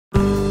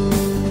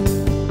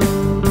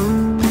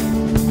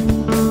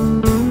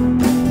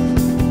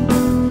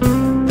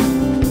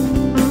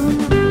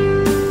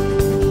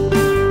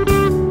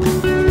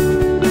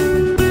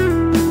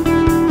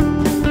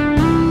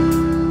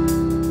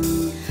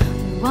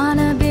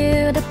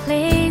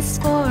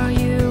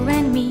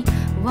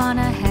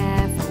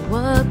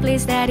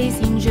workplace that is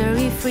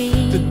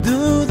injury-free. To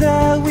do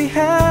that we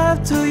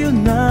have to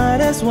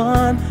unite as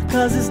one,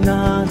 'cause it's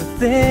not a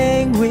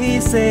thing we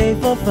say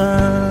for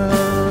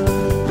fun.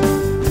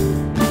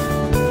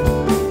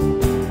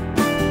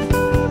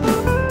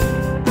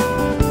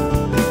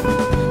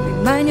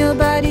 Remind your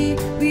body,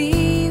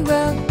 we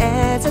work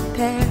as a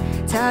pair.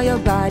 Tell your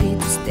body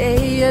to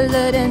stay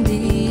alert and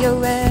be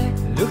aware.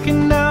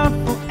 Looking out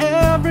for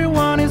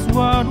everyone is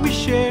what we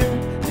share.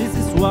 This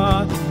is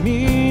what it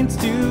means,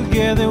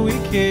 together we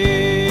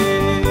care.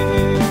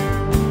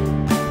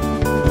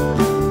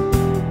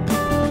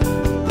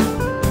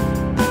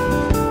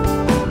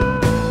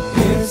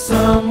 If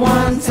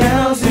someone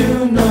tells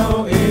you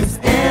no, it's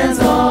ends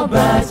or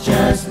buts,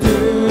 just do.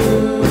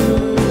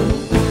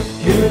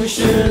 You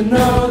should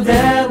know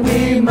that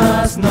we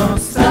must not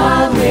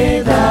start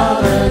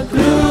without a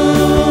clue.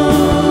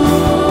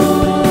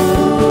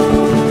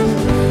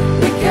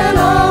 We can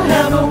all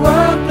have a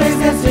workplace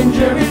that's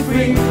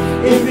injury-free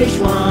if each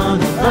one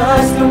of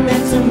us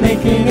commit to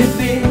making it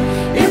be.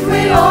 If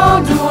we all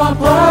do our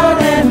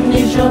part and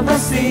each of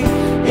us see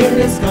if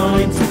it's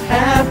going to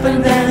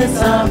happen, then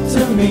it's up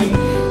to me.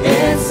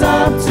 It's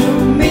up to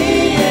me,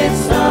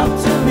 it's up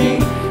to me,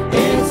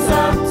 it's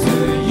up to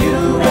you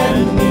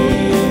and me.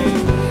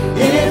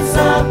 It's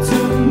up to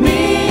me,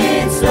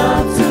 it's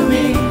up to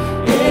me,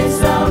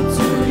 it's up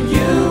to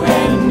you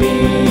and me.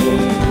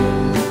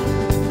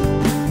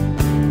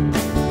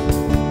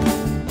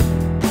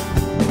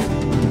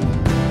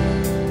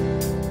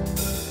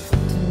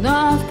 Do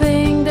not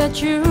think that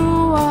you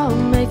are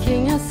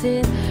making a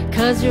sin,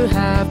 'cause you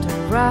have the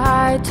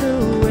right to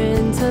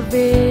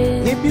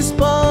intervene. If you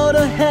spot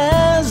a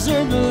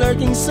hazard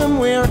lurking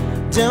somewhere,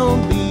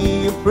 don't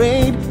be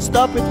afraid,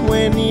 stop it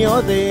when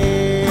you're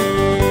there.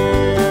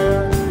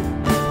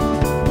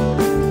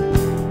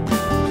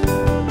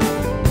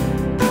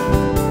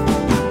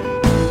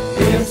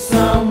 If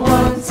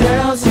someone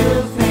tells you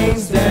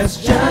things that's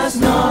just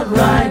not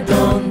right,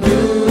 don't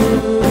do.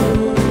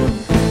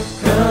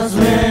 'Cause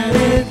when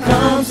it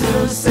comes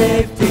to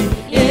safety,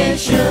 it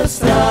should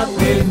start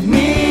with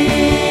me.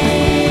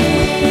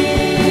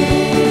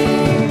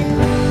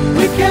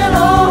 We can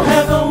all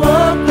have a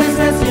workplace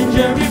that's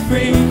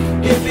injury-free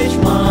if each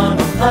one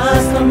of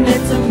us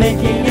commit to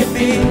making it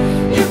be.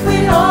 If we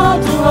all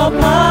do our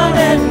part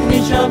and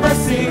each of us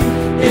see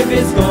if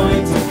it's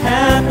going to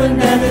happen,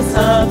 then it's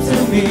up to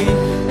me.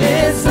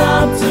 It's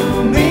up to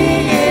me,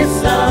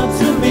 it's up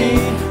to me,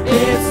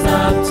 it's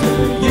up to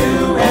you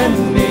and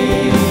me.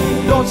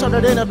 Don't start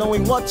it in not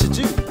knowing what to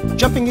do.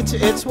 Jumping into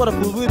it's what a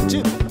fool would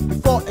do.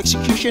 Before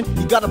execution,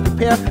 you gotta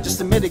prepare just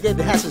to mitigate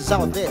the hazards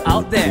out there.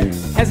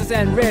 Hazards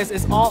and risks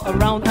is all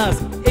around us.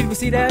 If we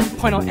see them,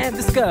 point out and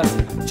discuss.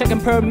 Checking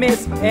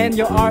permits and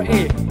your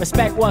RA.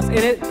 Respect what's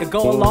in it, it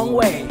go a long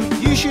way.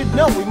 You should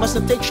know we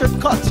mustn't take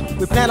shortcuts.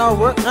 We plan our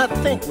work, not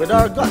think with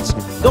our guts.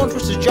 Don't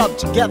trust the job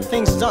to get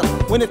things done.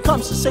 When it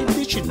comes to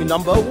safety, it should be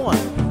number one.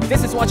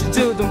 This is what you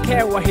do, don't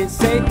care what he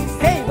say.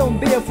 Hey, don't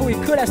be a fool, he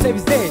could have saved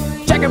his day.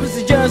 Check your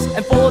procedures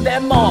and follow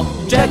them all.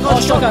 Jack all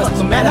shortcuts,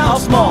 no matter how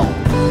small.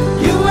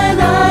 You and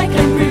I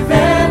can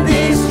prevent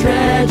these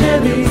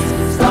tragedies.